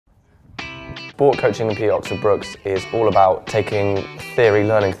Sport coaching and PE Oxford Brookes is all about taking theory,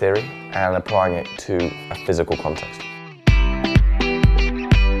 learning theory, and applying it to a physical context.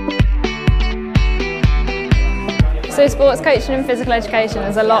 So sports coaching and physical education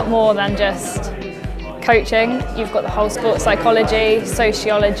is a lot more than just coaching. You've got the whole sports psychology,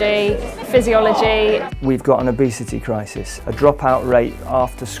 sociology, physiology. We've got an obesity crisis, a dropout rate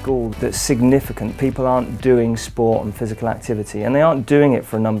after school that's significant. People aren't doing sport and physical activity, and they aren't doing it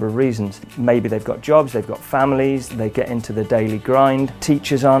for a number of reasons. Maybe they've got jobs, they've got families, they get into the daily grind,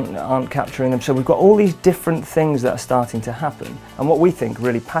 teachers aren't capturing them. So we've got all these different things that are starting to happen. And what we think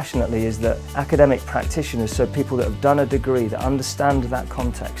really passionately is that academic practitioners, so people that have done a degree, that understand that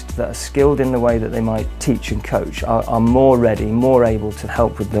context, that are skilled in the way that they might teach and coach, are more ready, more able to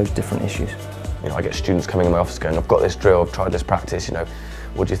help with those different issues. You know, I get students coming in my office going, I've got this drill, I've tried this practice, you know,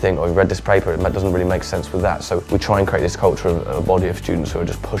 what do you think? Or you've read this paper, it doesn't really make sense with that. So we try and create this culture of a body of students who are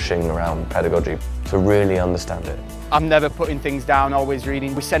just pushing around pedagogy to really understand it. I'm never putting things down, always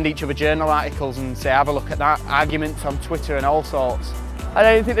reading. We send each other journal articles and say, have a look at that, arguments on Twitter and all sorts. I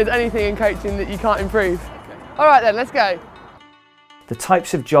don't think there's anything in coaching that you can't improve. All right then, let's go. The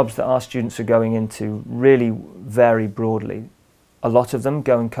types of jobs that our students are going into really vary broadly. A lot of them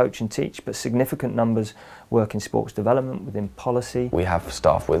go and coach and teach, but significant numbers work in sports development, within policy. We have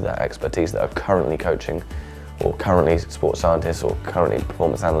staff with that expertise that are currently coaching, or currently sports scientists, or currently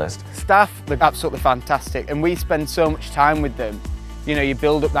performance analysts. Staff are absolutely fantastic, and we spend so much time with them. You know, you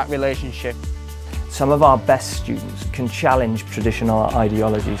build up that relationship. Some of our best students can challenge traditional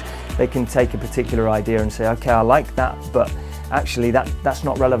ideologies. They can take a particular idea and say, okay, I like that, but actually that's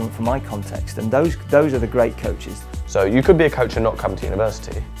not relevant for my context, and those are the great coaches. So you could be a coach and not come to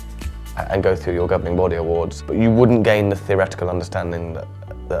university and go through your governing body awards, but you wouldn't gain the theoretical understanding that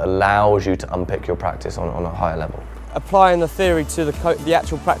allows you to unpick your practice on a higher level. Applying the theory to the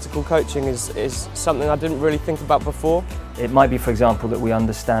actual practical coaching is something I didn't really think about before. It might be, for example, that we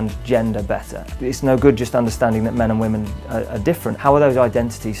understand gender better. It's no good just understanding that men and women are different. How are those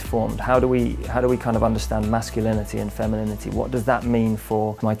identities formed? How do we kind of understand masculinity and femininity? What does that mean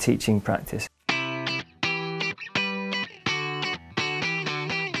for my teaching practice?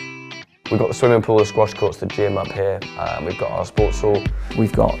 We've got the swimming pool, the squash courts, the gym up here. We've got our sports hall.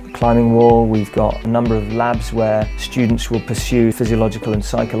 We've got climbing wall. We've got a number of labs where students will pursue physiological and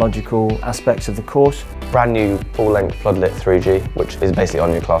psychological aspects of the course. Brand new full-length floodlit 3G, which is basically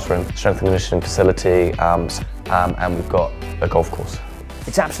on your classroom. Strength and conditioning facility, and we've got a golf course.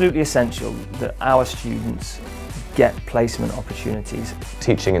 It's absolutely essential that our students get placement opportunities.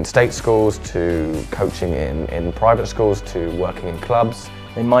 Teaching in state schools, to coaching in private schools, to working in clubs.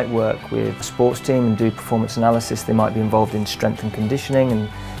 They might work with a sports team and do performance analysis. They might be involved in strength and conditioning and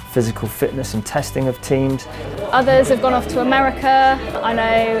physical fitness and testing of teams. Others have gone off to America. I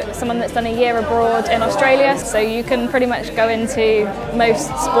know someone that's done a year abroad in Australia, so you can pretty much go into most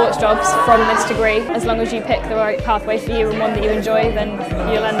sports jobs from this degree. As long as you pick the right pathway for you and one that you enjoy, then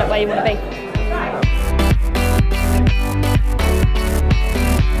you'll end up where you want to be.